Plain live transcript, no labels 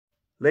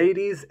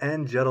Ladies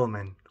and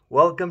gentlemen,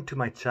 welcome to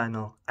my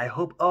channel. I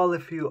hope all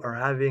of you are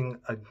having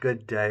a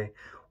good day.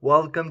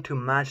 Welcome to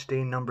match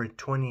day number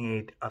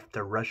 28 of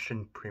the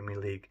Russian Premier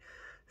League.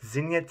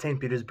 Zenit St.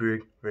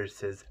 Petersburg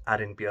versus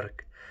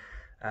Orenburg.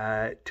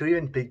 To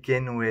even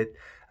begin with,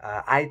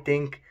 I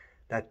think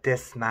that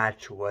this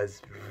match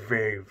was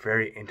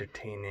very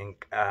entertaining.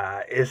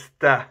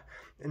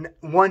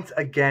 Once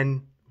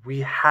again,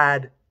 we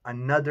had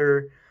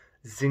another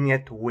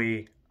Zenit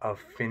way of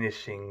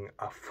finishing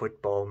a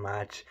football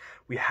match.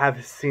 We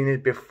have seen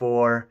it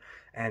before,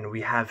 and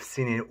we have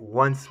seen it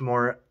once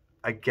more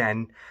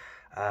again.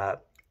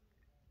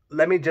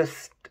 Let me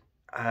just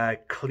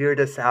clear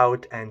this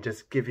out and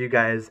just give you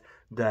guys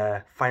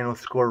the final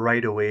score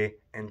right away,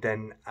 and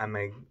then I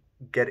might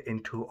get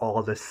into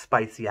all the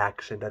spicy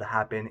action that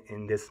happened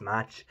in this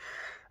match.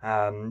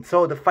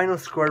 So the final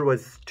score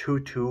was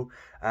 2-2.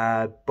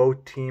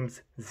 Both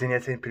teams,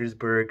 Zenit St.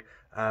 Petersburg,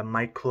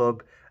 my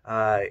club,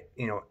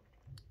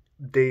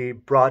 they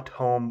brought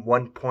home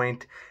 1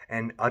 point,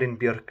 and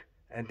Orenburg,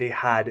 and they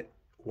had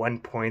 1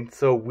 point.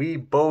 So we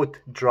both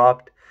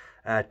dropped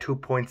 2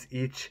 points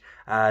each.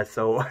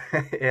 So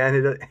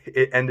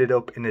it ended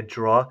up in a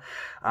draw.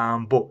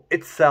 But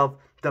itself,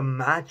 the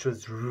match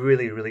was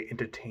really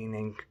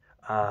entertaining.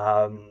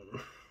 Like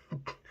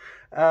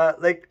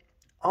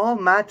all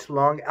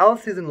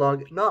season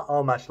long, not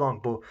all match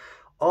long, but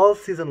all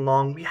season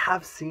long, we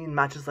have seen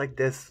matches like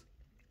this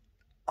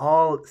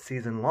all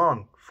season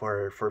long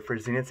for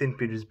Zenit St.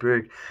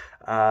 Petersburg.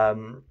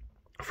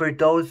 For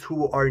those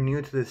who are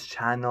new to this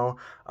channel,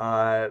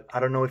 I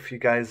don't know if you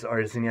guys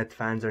are Zenit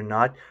fans or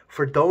not.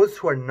 For those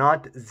who are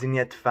not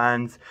Zenit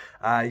fans,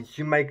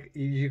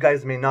 you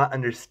guys may not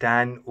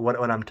understand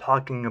what I'm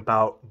talking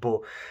about,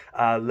 but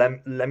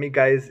let me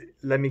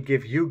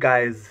give you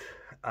guys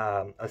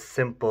a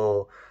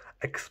simple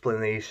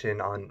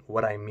explanation on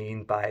what I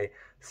mean by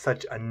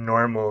such a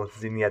normal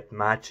Zenit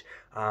match.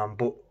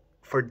 But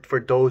for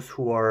those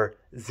who are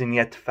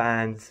Zenit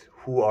fans,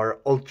 who are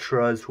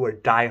ultras, who are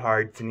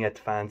diehard Zenit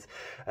fans,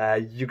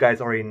 you guys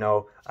already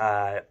know.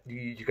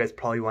 You guys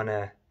probably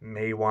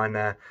may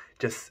wanna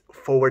just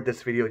forward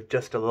this video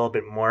just a little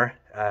bit more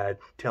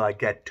till I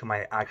get to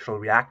my actual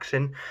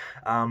reaction.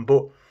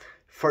 But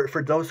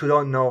for those who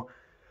don't know,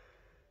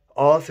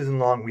 all season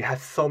long we had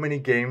so many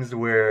games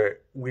where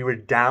we were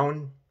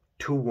down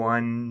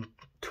 2-1,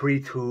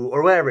 3-2,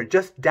 or whatever,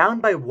 just down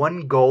by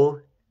 1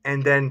 goal,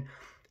 and then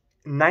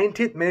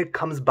 90th minute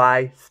comes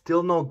by,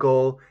 still no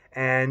goal,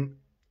 and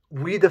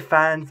we the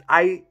fans,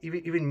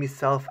 even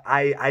myself,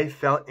 I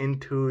fell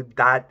into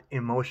that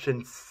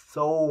emotion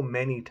so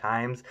many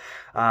times,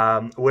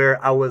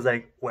 where I was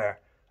like,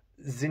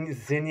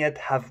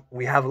 Zenit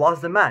we have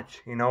lost the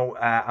match,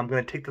 I'm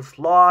gonna take this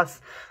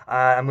loss,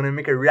 I'm gonna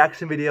make a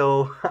reaction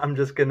video, I'm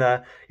just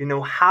gonna,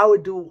 how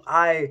do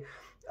I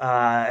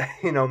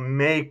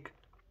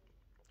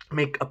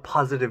make a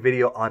positive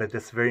video out of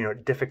this very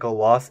difficult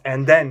loss.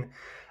 And then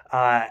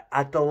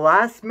at the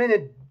last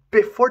minute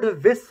before the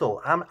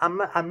whistle,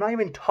 I'm not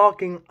even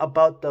talking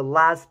about the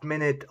last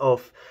minute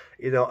of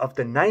of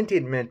the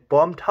 90th minute, but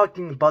I'm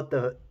talking about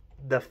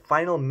the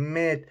final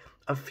minute,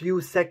 a few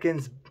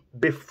seconds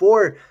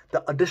before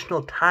the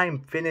additional time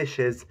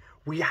finishes.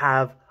 We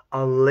have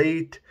a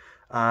late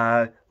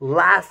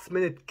last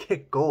minute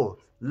kick goal.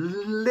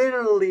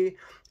 Literally,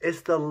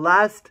 it's the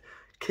last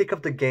kick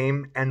of the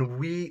game, and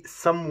we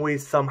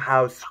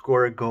somehow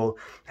score a goal.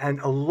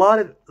 And a lot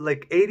of,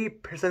 like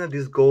 80% of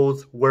these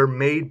goals were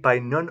made by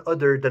none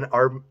other than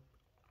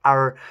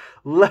our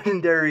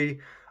legendary,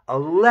 a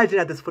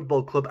legend at this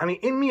football club. I mean,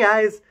 in my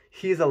eyes,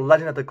 he's a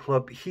legend at the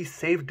club. He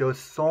saved us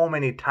so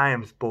many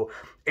times, but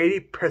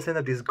 80%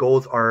 of these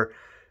goals are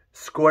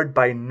scored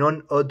by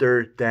none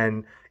other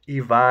than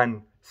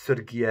Ivan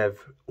Sergeyev.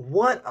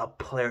 What a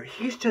player.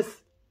 He's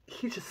just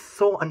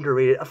so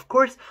underrated. Of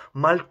course,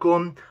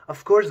 Malcolm,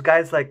 of course,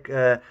 guys like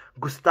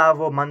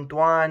Gustavo,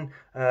 Mantuan,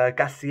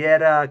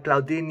 Casiera,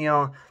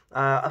 Claudinho,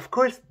 of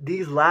course,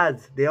 these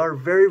lads, they are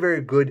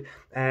very good.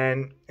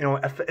 And,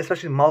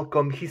 especially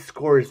Malcolm, he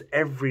scores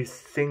every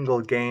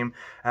single game.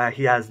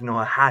 He has,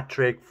 a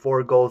hat-trick,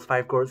 4 goals,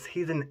 5 goals.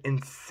 He's an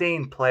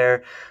insane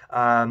player.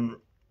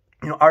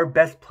 Our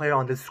best player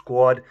on this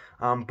squad.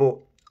 But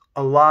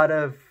a lot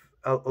of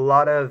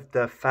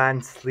the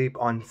fans sleep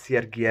on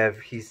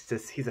Sergeyev.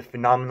 He's a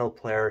phenomenal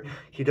player.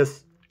 He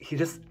just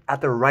at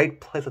the right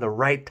place at the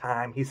right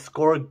time. He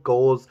scored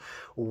goals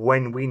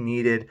when we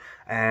needed,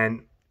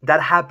 and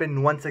that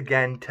happened once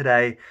again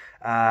today.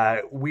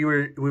 We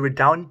were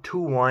down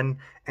 2-1,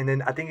 and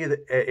then I think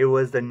it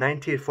was the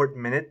 94th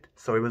minute.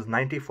 So it was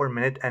 94th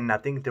minute, and I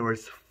think there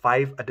was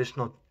 5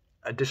 additional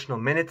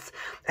minutes,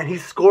 and he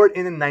scored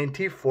in the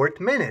 94th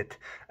minute.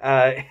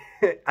 I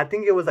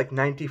think it was like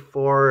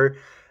 94.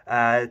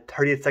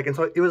 30th second.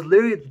 So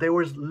there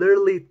was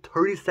literally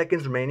 30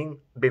 seconds remaining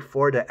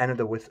before the end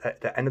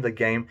of the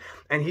game,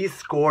 and he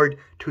scored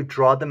to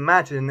draw the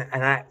match. And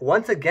I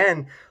once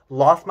again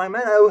lost my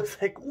mind. I was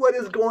like, what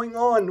is going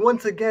on?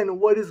 Once again,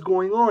 what is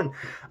going on?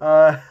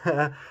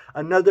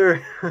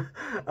 Another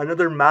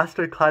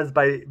masterclass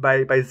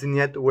by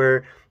Zenit,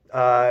 where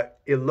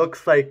it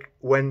looks like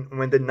when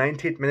the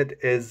 90th minute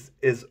is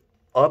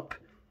up,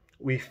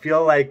 we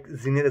feel like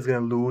Zenit is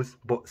gonna lose,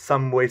 but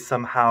some way,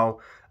 somehow,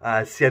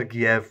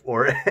 Sergeyev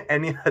or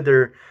any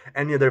other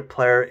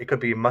player, it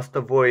could be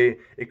Mostavoy,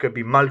 it could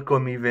be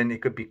Malcolm, even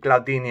it could be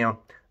Claudinho,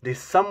 they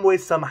some way,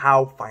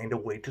 somehow find a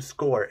way to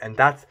score. And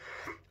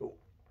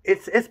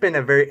it's been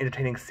a very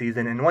entertaining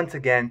season. And once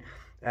again,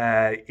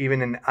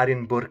 even in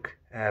Orenburg,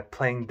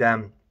 playing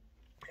them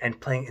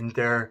and playing in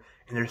their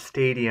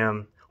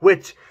stadium,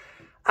 which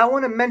I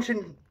want to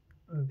mention.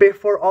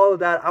 Before all of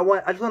that, I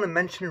just want to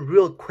mention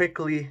real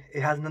quickly,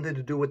 it has nothing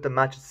to do with the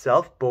match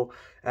itself, but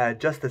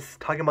just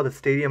talking about the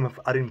stadium of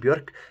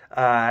Orenburg.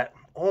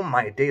 Oh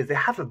my days, they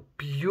have a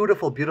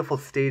beautiful, beautiful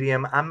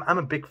stadium. I'm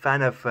a big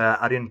fan of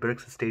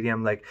Orenburg's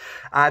stadium. Like,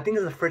 I think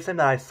it's the first time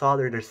that I saw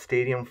their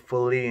stadium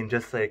fully and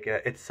just like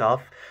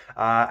itself.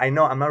 I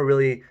know I'm not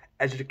really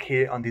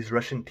educated on these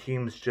Russian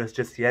teams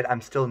just yet.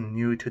 I'm still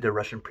new to the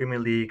Russian Premier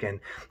League, and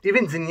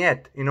even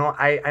Zenit. You know,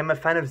 I'm a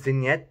fan of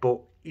Zenit, but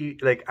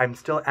like I'm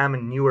a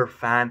newer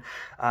fan.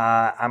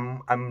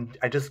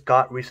 I just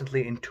got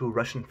recently into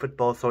Russian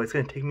football, so it's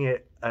gonna take me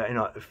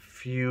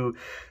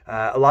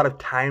a lot of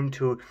time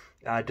to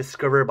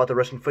discover about the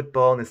Russian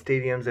football and the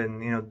stadiums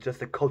and just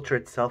the culture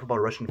itself about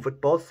Russian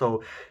football.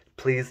 So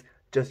please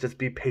just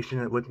be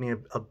patient with me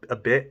a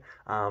bit.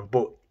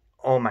 But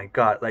oh my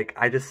god, like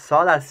I just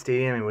saw that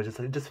stadium, it was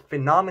just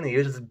phenomenal. It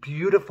was just a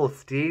beautiful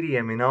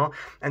stadium,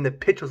 and the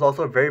pitch was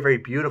also very, very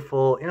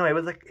beautiful. It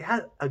was like, it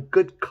had a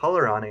good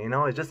color on it,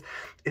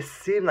 it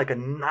seemed like a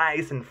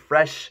nice and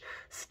fresh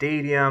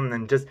stadium,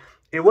 and just,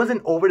 it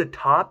wasn't over the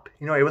top,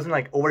 it wasn't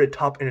like over the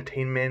top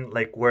entertainment,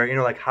 like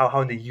where, like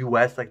how in the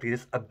US, like they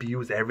just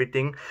abuse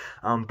everything,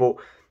 but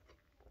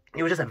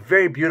it was just a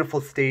very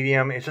beautiful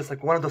stadium. It's just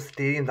like one of those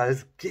stadiums that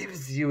just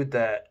gives you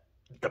the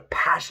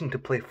passion to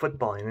play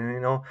football,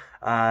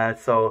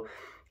 so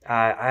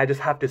I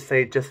just have to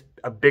say, just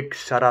a big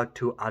shout out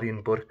to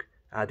Orenburg.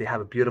 They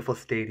have a beautiful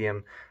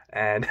stadium,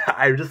 and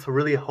I just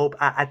really hope,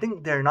 I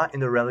think they're not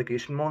in the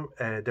relegation mode,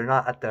 they're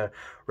not at the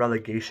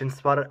relegation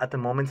spot at the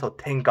moment, so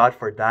thank God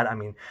for that. I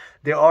mean,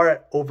 they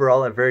are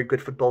overall a very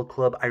good football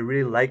club. I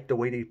really like the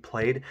way they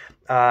played.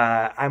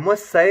 I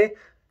must say,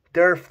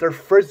 their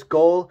first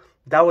goal,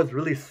 that was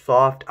really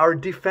soft. Our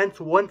defense,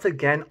 once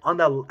again, on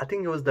the, I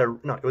think it was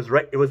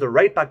the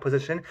right back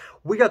position,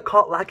 we got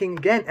caught lacking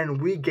again,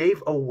 and we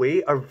gave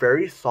away a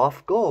very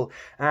soft goal.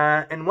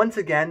 And once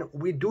again,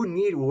 we do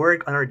need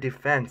work on our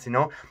defense.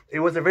 It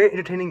was a very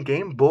entertaining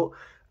game, but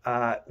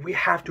we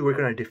have to work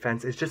on our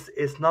defense.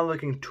 It's not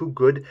looking too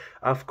good.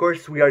 Of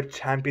course, we are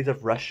champions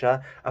of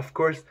Russia. Of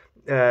course,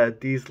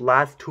 these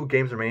last 2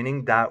 games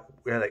remaining, that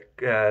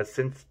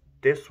since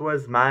this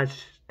was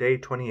match day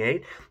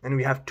 28, and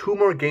we have 2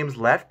 more games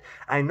left.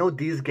 I know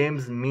these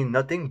games mean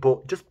nothing,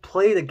 but just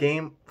play the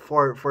game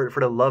for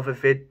the love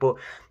of it. But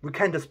we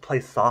can't just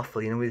play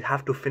softly, we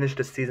have to finish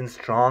the season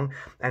strong,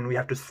 and we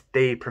have to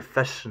stay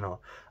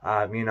professional,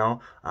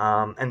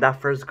 and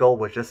that first goal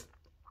was just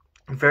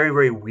very,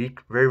 very weak,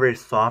 very, very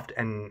soft,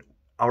 and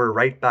our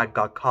right back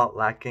got caught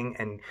lacking,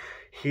 and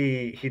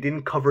he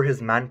didn't cover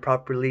his man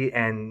properly,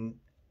 and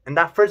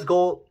that first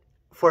goal,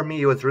 for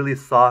me, it was really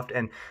soft,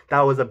 and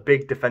that was a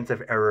big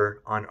defensive error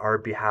on our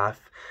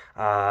behalf.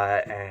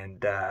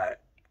 And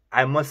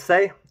I must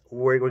say,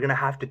 we're gonna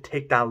have to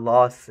take that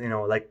loss.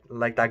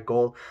 Like that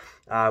goal,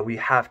 we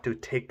have to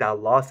take that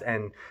loss.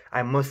 And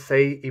I must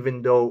say,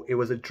 even though it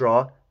was a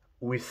draw,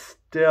 we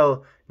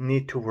still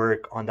need to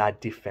work on that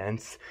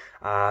defense.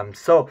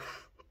 So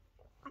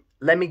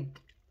let me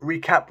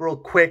recap real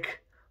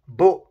quick.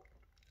 But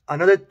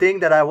another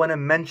thing that I want to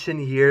mention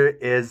here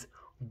is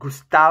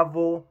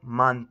Gustavo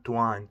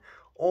Mantuan.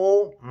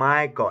 Oh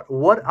my god,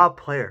 what a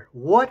player.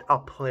 What a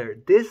player.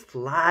 This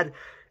lad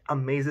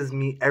amazes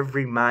me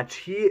every match.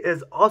 He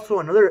is also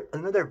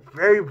another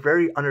very,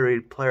 very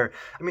underrated player.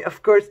 I mean,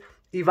 of course,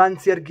 Ivan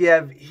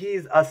Sergeyev,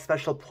 he's a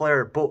special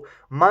player, but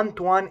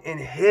Mantuan, in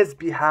his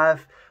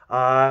behalf,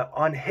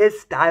 on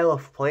his style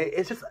of play,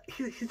 it's just,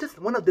 he's just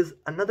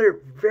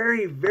another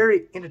very,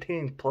 very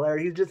entertaining player.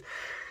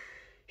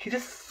 He's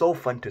just so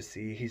fun to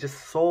see. He's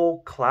just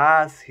so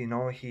class, he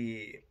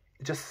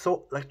just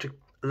so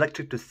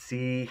electric to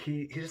see.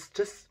 He's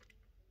just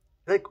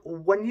like,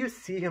 when you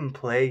see him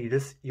play,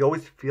 you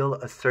always feel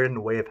a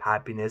certain way of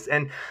happiness.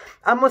 And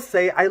I must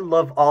say, I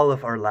love all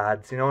of our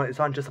lads. It's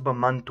not just about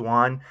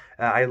Mantuan.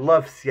 I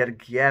love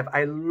Sergeyev.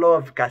 I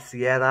love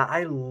Casiera.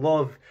 I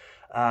love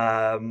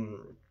Andrei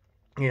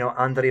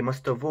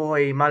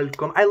Mostavoy,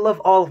 Malcolm. I love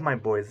all of my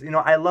boys.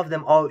 I love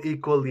them all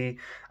equally.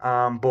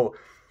 But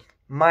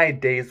my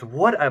days,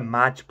 what a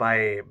match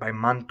by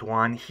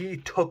Mantuan. He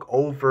took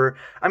over.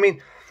 I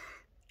mean,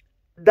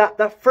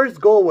 that first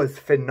goal was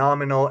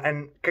phenomenal,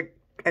 and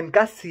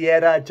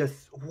Gassiera,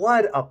 just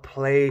what a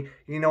play,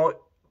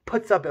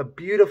 puts up a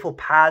beautiful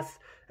pass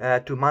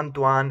to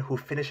Mantuan, who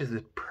finishes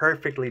it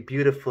perfectly,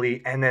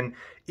 beautifully, and then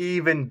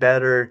even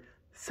better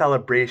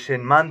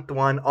celebration.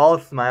 Mantuan, all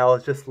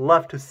smiles, just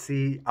love to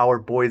see our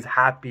boys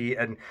happy,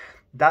 and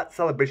that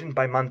celebration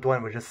by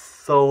Mantuan was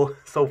just so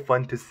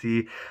fun to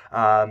see.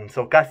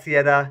 So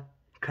Gassiera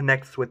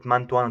connects with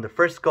Mantuan on the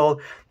first goal,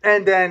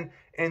 and then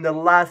in the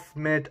last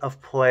minute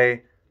of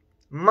play,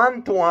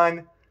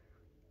 Mantuan,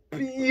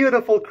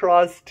 beautiful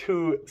cross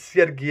to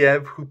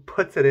Sergeyev, who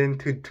puts it in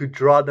to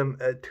draw them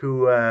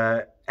to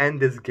end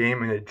this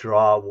game in a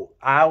draw.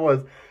 I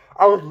was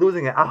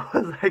losing it. I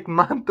was like,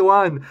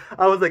 Mantuan.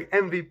 I was like,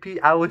 MVP.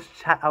 I was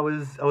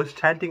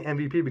chanting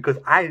MVP because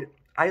I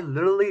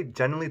literally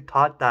genuinely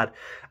thought that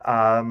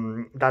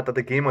that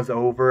the game was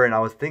over, and I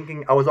was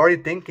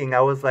already thinking,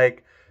 I was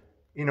like,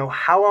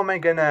 how am I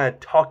gonna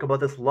talk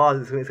about this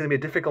loss? It's gonna be a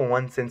difficult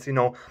one since,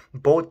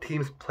 both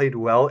teams played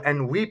well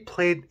and we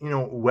played,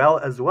 well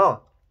as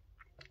well.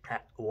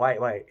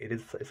 Why?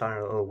 It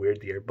sounded a little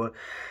weird here, but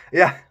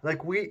yeah,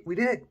 like we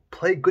didn't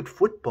play good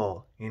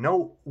football.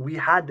 We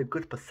had a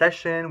good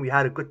possession, we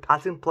had a good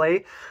passing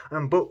play,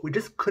 but we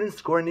just couldn't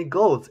score any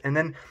goals. And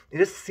then it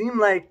just seemed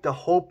like the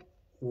hope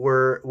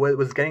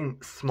was getting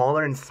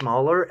smaller and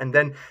smaller, and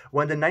then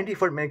when the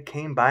 94th minute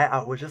came by,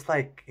 I was just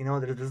like,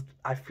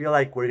 I feel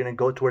like we're gonna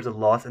go towards a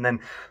loss. And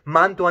then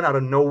Mantuan, out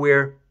of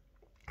nowhere,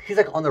 he's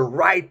like on the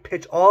right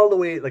pitch all the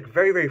way, like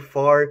very, very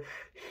far.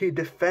 He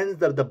defends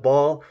the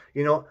ball,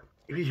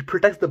 he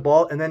protects the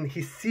ball, and then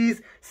he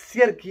sees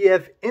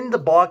Sergeyev in the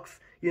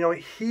box.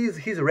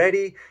 He's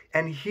ready,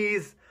 and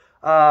he's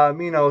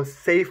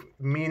safe,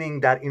 meaning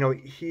that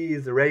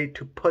he's ready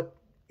to put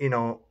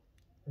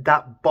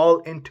that ball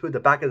into the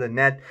back of the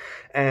net.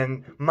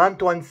 And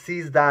Mantuan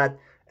sees that,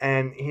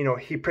 and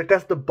he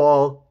protects the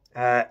ball,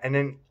 and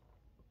then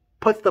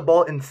puts the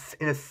ball in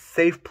a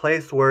safe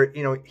place where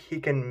he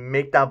can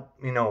make that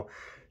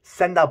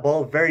send that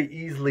ball very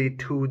easily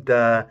to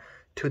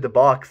the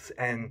box.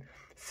 And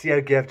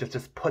Sergeyev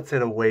just puts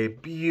it away.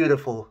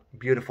 Beautiful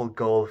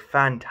goal,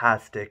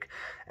 fantastic.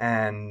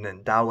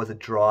 And that was a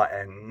draw,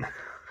 and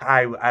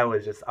I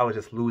was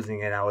just losing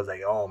it. I was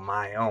like, oh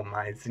my,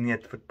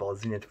 Zenit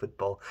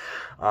football.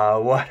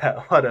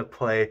 What a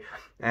play.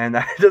 And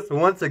I just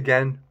once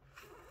again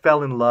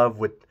fell in love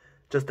with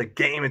just the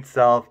game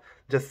itself,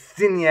 just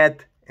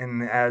Zenit,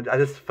 and I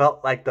just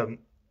felt like the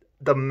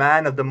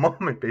man of the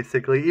moment,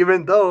 basically,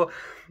 even though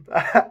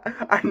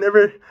I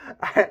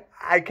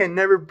can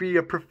never be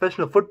a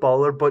professional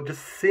footballer, but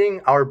just seeing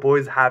our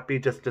boys happy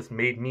just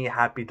made me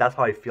happy. That's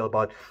how I feel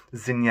about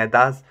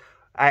Zenit.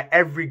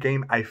 Every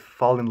game I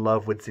fall in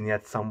love with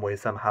Zenit some way,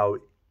 somehow,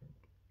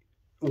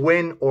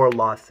 win or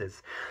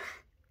losses.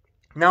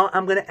 Now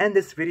I'm gonna end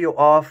this video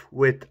off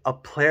with a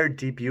player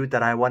debut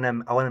that I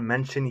wanna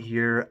mention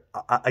here,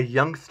 a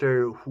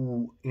youngster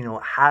who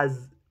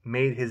has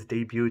made his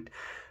debut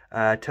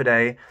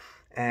today,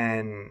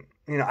 and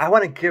I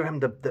want to give him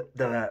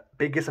the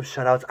biggest of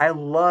shoutouts. I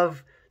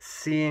love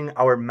seeing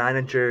our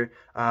manager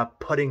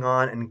putting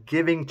on and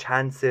giving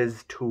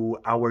chances to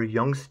our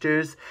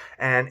youngsters,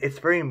 and it's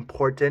very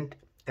important.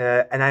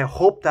 And I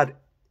hope that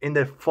in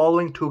the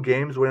following 2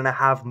 games we're gonna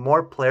have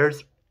more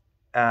players,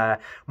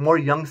 more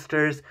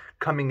youngsters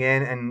coming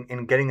in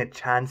and getting a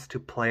chance to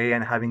play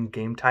and having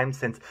game time,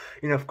 since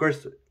of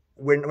course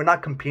we're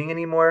not competing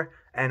anymore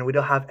and we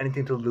don't have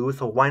anything to lose.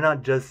 So why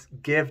not just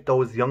give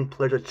those young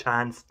players a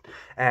chance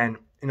and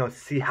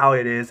see how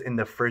it is in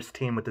the first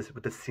team with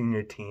the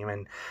senior team.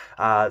 And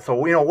so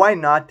why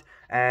not?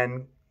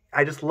 And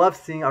I just love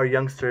seeing our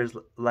youngsters,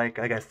 like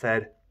I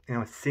said,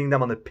 seeing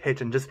them on the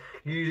pitch, and just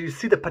you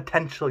see the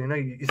potential,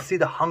 you see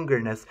the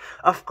hungerness.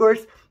 Of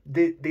course,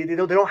 they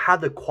don't have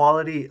the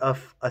quality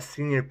of a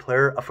senior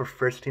player, of a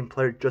first team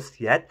player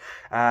just yet.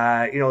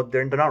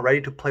 They're not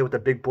ready to play with the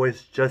big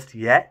boys just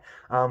yet.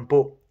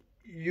 But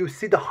you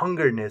see the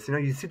hungerness,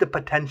 you see the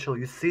potential,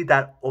 you see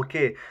that,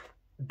 okay,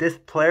 this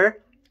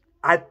player,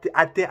 I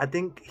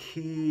think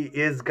he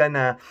is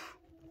gonna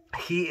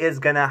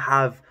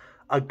have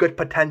a good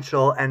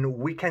potential, and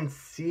we can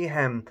see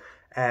him,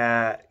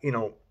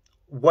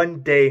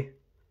 one day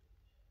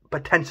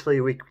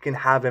potentially we can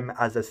have him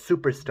as a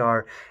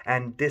superstar,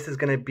 and this is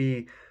gonna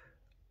be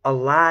a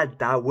lad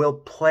that will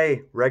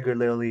play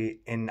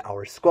regularly in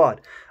our squad.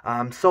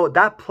 So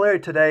that player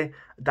today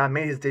that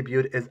made his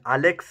debut is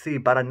Alexei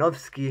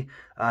Baranovsky,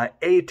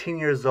 18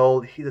 years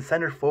old. He's a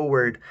center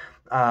forward,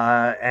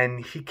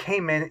 and he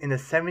came in the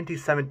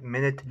 77th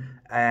minute,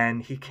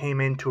 and he came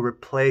in to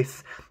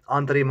replace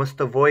Andrei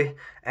Mostovoy,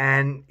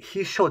 and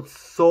he showed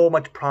so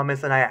much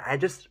promise. And I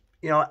just,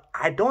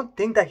 I don't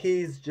think that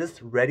he's just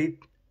ready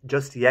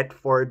just yet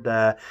for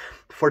the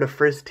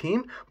first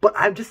team, but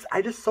I just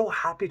so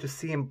happy to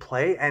see him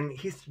play, and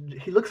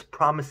he looks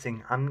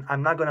promising.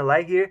 I'm not gonna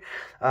lie here,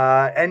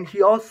 and he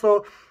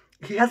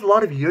has a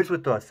lot of years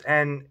with us,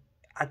 and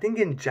I think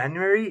in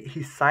January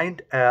he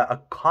signed a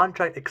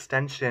contract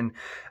extension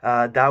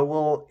that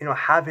will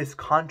have his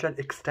contract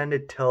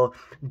extended till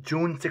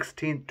June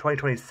 16th,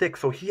 2026.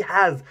 So he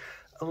has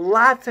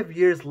lots of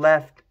years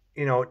left,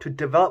 to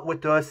develop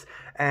with us,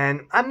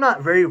 and I'm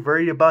not very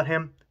worried about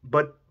him.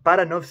 But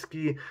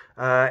Baranovsky,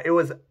 it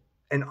was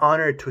an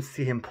honor to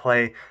see him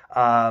play,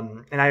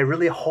 and I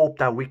really hope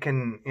that we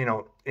can,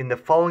 in the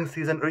following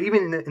season, or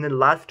even in the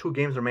last 2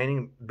 games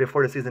remaining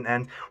before the season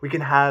ends, we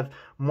can have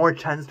more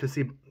chances to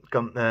see.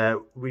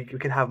 We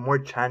can have more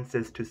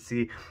chances to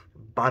see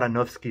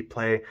Baranovsky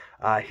play.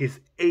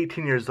 He's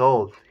 18 years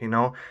old.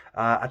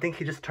 I think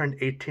he just turned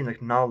 18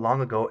 like not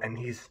long ago, and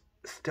he's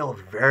still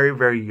very,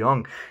 very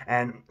young.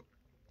 And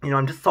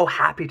I'm just so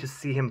happy to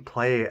see him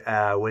play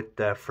with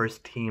the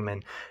first team,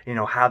 and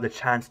have the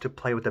chance to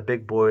play with the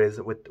big boys,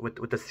 with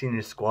the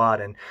senior squad.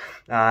 And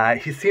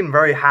he seemed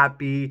very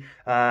happy.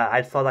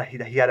 I saw that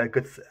he had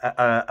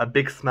a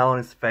big smile on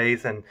his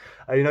face, and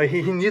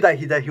he knew that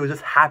he was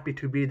just happy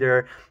to be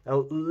there.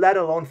 Let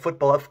alone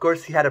football. Of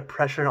course, he had a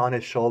pressure on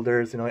his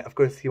shoulders. Of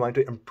course, he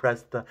wanted to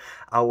impress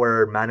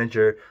our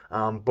manager.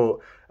 But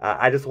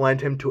I just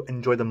wanted him to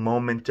enjoy the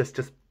moment. Just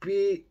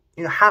be,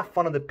 have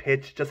fun on the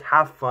pitch. Just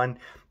have fun.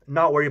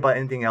 Not worry about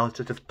anything else.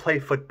 Just play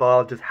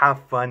football. Just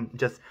have fun.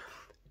 Just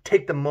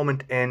take the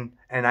moment in.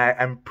 And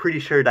I'm pretty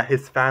sure that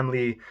his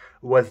family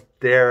was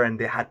there, and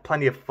they had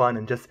plenty of fun.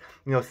 And just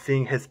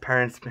seeing his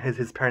parents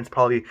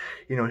probably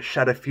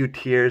shed a few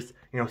tears.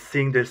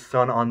 Seeing their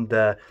son on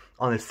the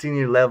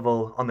senior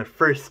level, on the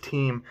first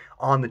team,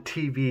 on the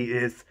TV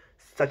is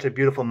such a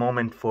beautiful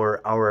moment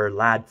for our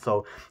lad.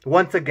 So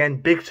once again,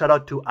 big shout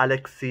out to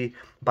Alexei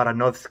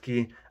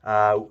Baranovsky.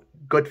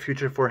 Good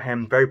future for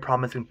him, very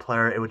promising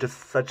player. It was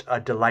just such a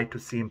delight to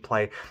see him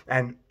play.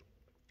 And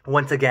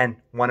once again,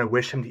 want to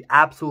wish him the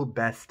absolute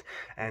best,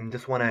 and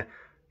just want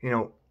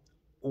to,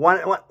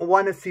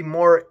 want to see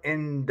more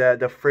in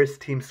the first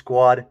team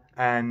squad.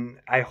 And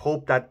I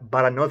hope that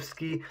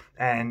Baranovsky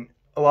and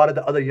a lot of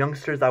the other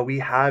youngsters that we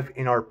have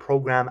in our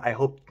program, I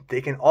hope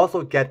they can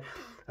also get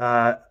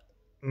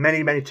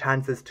many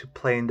chances to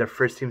play in the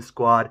first team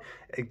squad,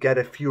 get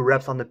a few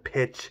reps on the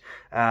pitch,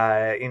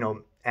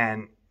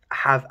 and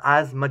have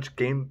as much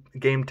game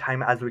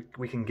time as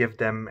we can give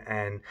them,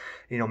 and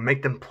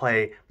make them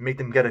play, make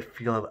them get a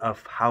feel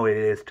of how it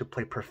is to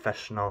play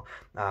professional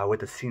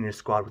with the senior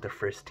squad, with the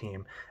first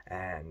team.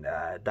 And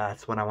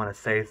that's what I want to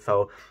say.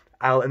 So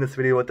I'll end this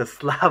video with the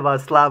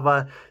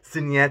Slava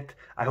Zенit.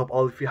 I hope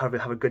all of you have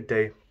a good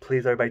day.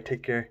 Please, everybody,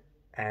 take care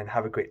and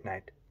have a great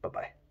night. Bye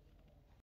bye.